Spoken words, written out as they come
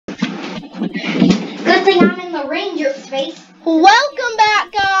Good thing I'm in the ranger space. Welcome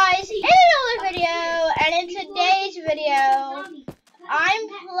back, guys, in another video, and in today's video, I'm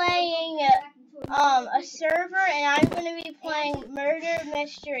playing a server, and I'm going to be playing Murder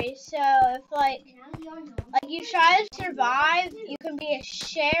Mystery. So if like you try to survive, you can be a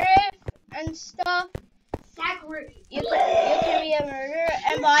sheriff and stuff. You can be a murderer.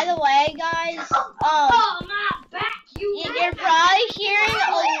 And by the way, guys,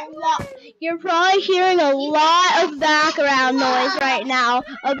 you're probably hearing a lot of background noise right now,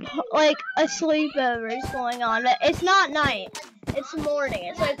 of like a sleepover is going on. But it's not night; it's morning.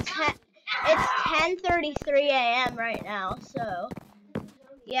 It's like 10:33 a.m. right now. So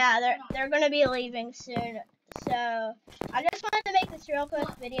yeah, they're gonna be leaving soon. So I just wanted to make this real quick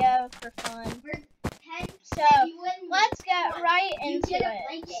video for fun. So let's get right into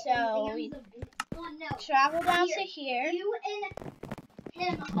it. So we travel down to here. You and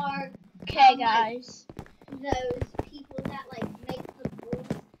him are okay, guys. Those people that like make the bulls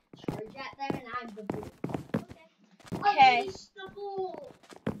charge at them, and I'm the bull. Okay.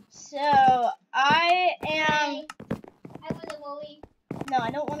 So I am. No,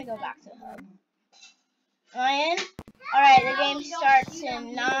 I don't want to go back to hub. Am I in? Alright, the game starts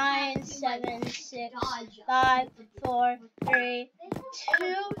in 9, 7, 6, 5, 4, 3,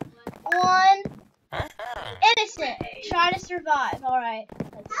 2, 1. Innocent. Try to survive. Alright.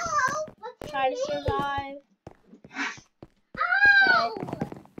 Let's try to survive. Okay.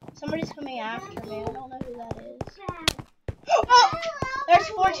 Somebody's coming after me. I don't know who that is. Oh! There's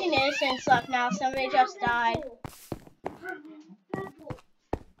 14 innocents left now. Somebody just died.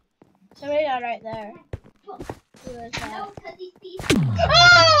 Somebody died right there. Who is that?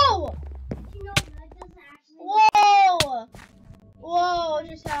 Oh! Whoa! Whoa, what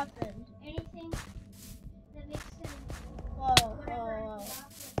just happened? Anything that makes sense. Whoa, whoa.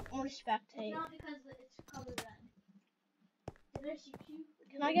 I'm gonna spectate. Not because it's color red. Did I shoot you?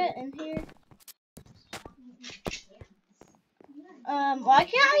 Can I get in here? Why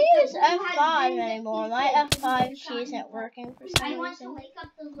can't I use F5 anymore? My F5 key isn't working for some reason.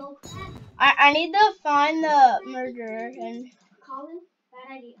 I need to find the murderer and Colin,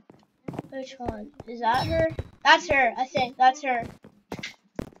 bad idea. which one? Is that her? That's her, I think. That's her.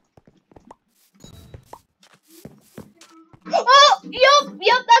 Oh!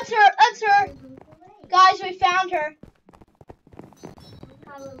 Yup, that's her. That's her. Guys, we found her.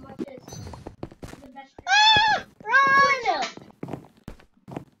 Ah! Run!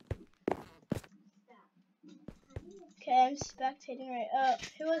 Okay, I'm spectating right up.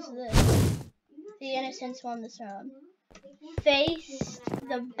 Who was this? The innocents won this round. Face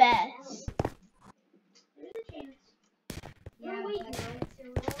the best.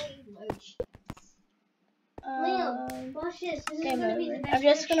 Game over. I'm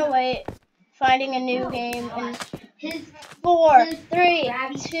just gonna wait. Finding a new game in 4, 3,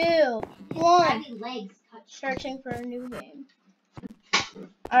 2, 1. Searching for a new game.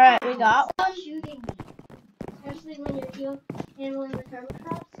 Alright, we got one. Especially when you're handling the hermit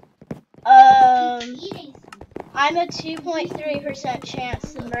I'm a 2.3%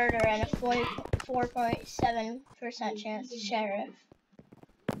 chance to murder and a 4.7% chance to sheriff.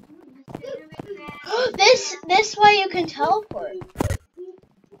 This way you can teleport.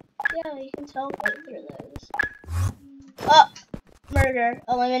 Yeah, you can teleport through those. Oh, murder.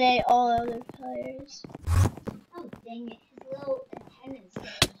 Eliminate all other players. Oh, dang it. His little antennas.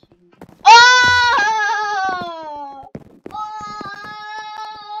 Oh!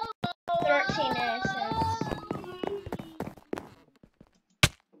 13 innocents.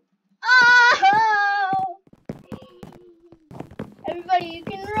 Oh! Everybody, you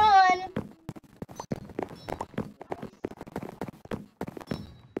can run.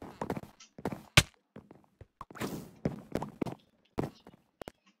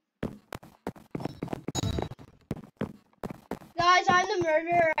 Guys, I'm the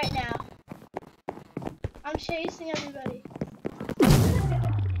murderer right now. I'm chasing everybody.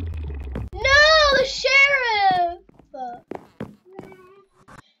 No, the sheriff!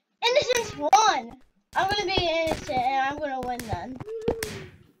 Innocence won. I'm gonna be innocent and I'm gonna win then.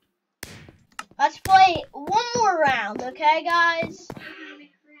 Let's play one more round, okay, guys?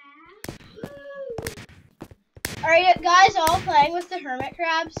 Are you guys all playing with the hermit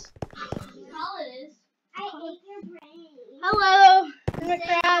crabs? I ate your brain. Hello, hermit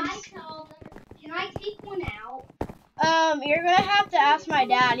crabs. Can I take one out? You're gonna have to ask my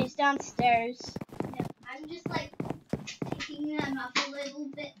dad. He's downstairs. No, I'm just like taking them up a little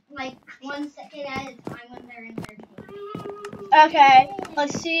bit, like 1 second at a time when they're in their cage. Okay,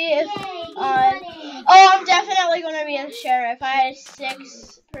 let's see if I'm definitely gonna be a sheriff. I had a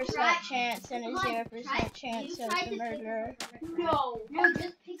 6% chance and a 0% chance of the murderer. No,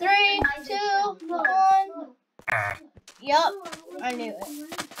 just pick 3, 2, 1. Yup, I knew it.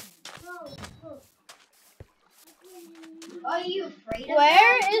 Are you afraid of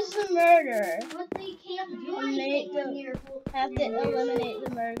Where is the murderer? But they can't do Eliminate anything when you're have to eliminate the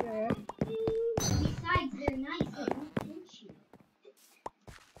murderer. Besides, they're nice. They won't pinch you.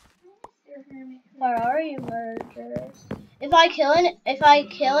 Where are you, murderer? If I kill an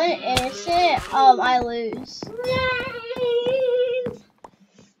innocent, I lose.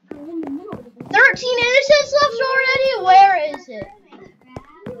 13 innocents left already? Where is it?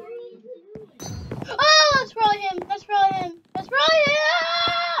 Oh, that's probably him. That's probably him. That's probably him.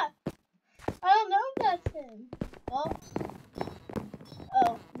 I don't know if that's him. Well.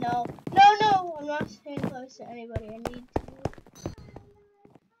 Oh, no. No, no. I'm not staying close to anybody. I need to.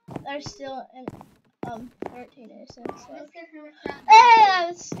 There's still 13 innocents left. Hey, I have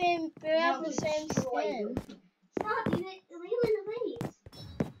the same. We have the same skin. Stop, leave him in place.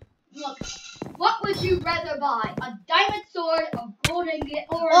 Look, what would you rather buy? A diamond sword, a gold ingot,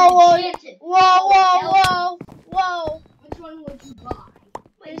 or an enchanted? Whoa. Which one would you buy?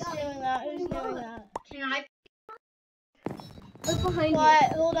 Who's doing that? Who's doing that? Can I? Look behind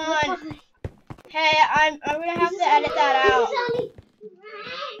What? Hold on. Hey, I'm gonna have to edit that out.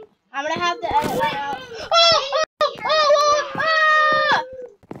 I'm gonna have to edit that out.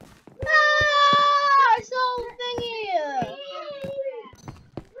 I saw a thingy.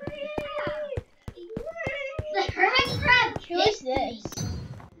 The hermit crab. Who is this?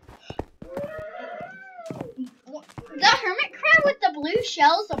 The hermit crab with the blue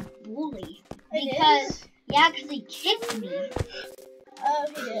shell is a bully. Because he kicked me. Oh,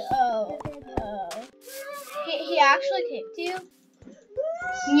 he did. Oh. He actually kicked you?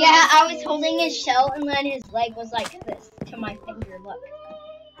 Yeah, I was holding his shell and then his leg was like this to my finger. Look.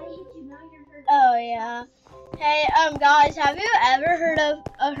 Oh yeah. Hey, guys, have you ever heard of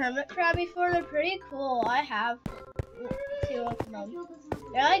a hermit crab before? They're pretty cool. I have 2 of them.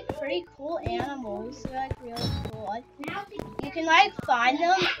 They're like pretty cool animals. They're like really cool. You can like find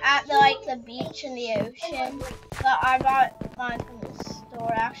them at the beach and the ocean. But I bought mine from the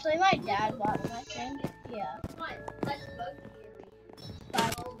store. Actually, my dad bought them, I think. Yeah.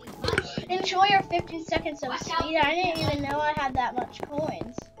 Enjoy your 15 seconds of speed. I didn't even know I had that much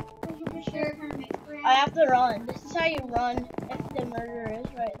coins. I have to run. This is how you run if the murderer is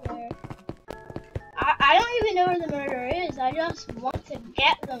right there. I don't even know where the murderer is. I just want to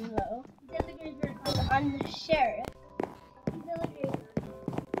get them though. I'm the sheriff.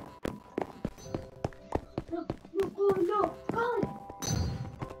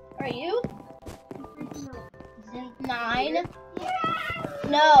 Are you? 9?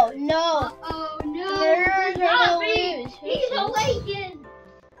 No. Oh no. The murderers are gonna lose. He's awakened.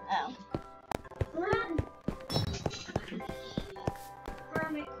 Oh. Run.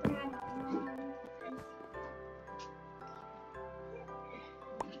 Hermit crab.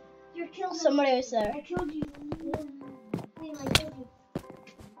 You're killed. Somebody was there. I killed you.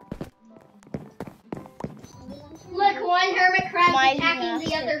 Look, one hermit crab attacking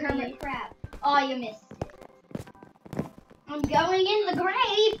the other hermit crab. Oh, you missed it. I'm going in the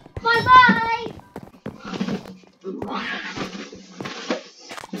grave. Bye-bye.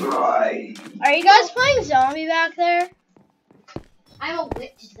 Are you guys playing zombie back there? I'm a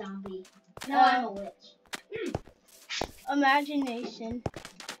witch zombie. No, I'm a witch. Imagination.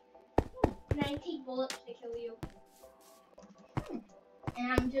 19 bullets to kill you.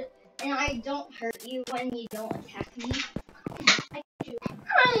 And I don't hurt you when you don't attack me. I killed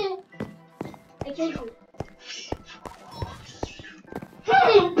you. I killed you.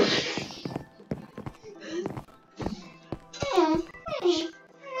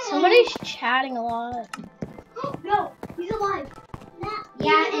 Somebody's chatting a lot. No, he's alive.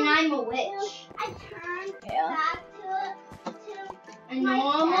 Yeah, and I'm a witch. I turned back to a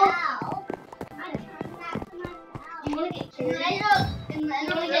normal. I turned back to my house. You want to get carried? And then I'm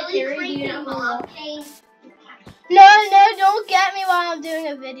going to carry you in a volcano. No, don't get me while I'm doing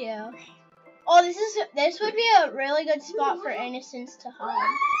a video. Oh, this would be a really good spot for innocents to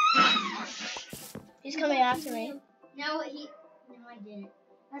hide. He's coming after me. No, I didn't.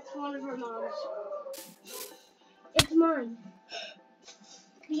 That's one of her moms. It's mine.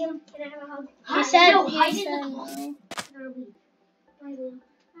 Can I have a hug? He said, no, he hide said in the no. closet.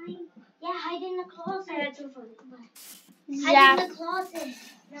 Yeah, hide in the closet. That's so funny. Hide in the closet.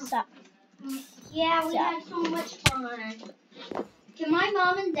 No. Stop. Yeah, we had so much fun. Can my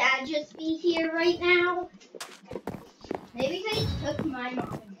mom and dad just be here right now? Maybe they took my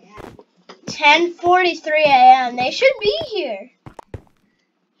mom and dad. 10:43 a.m. They should be here.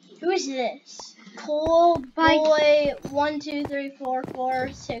 Who is this? Cold boy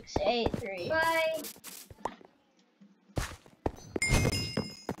 123444683. Bye.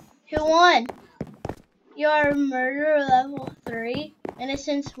 Who won? You're murderer level 3.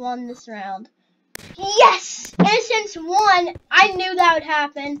 Innocence won this round. Yes! Innocence won! I knew that would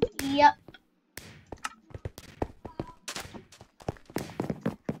happen. Yep.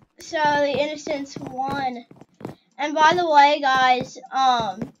 So the Innocence won. And by the way, guys,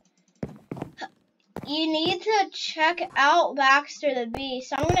 you need to check out Baxter the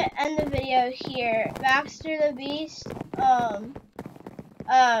Beast. I'm gonna end the video here. Baxter the Beast,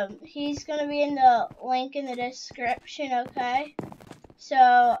 he's gonna be in the link in the description, okay?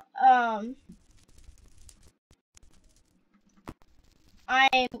 So, I'm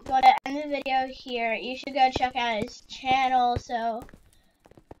gonna end the video here. You should go check out his channel, so,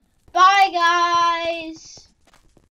 bye guys!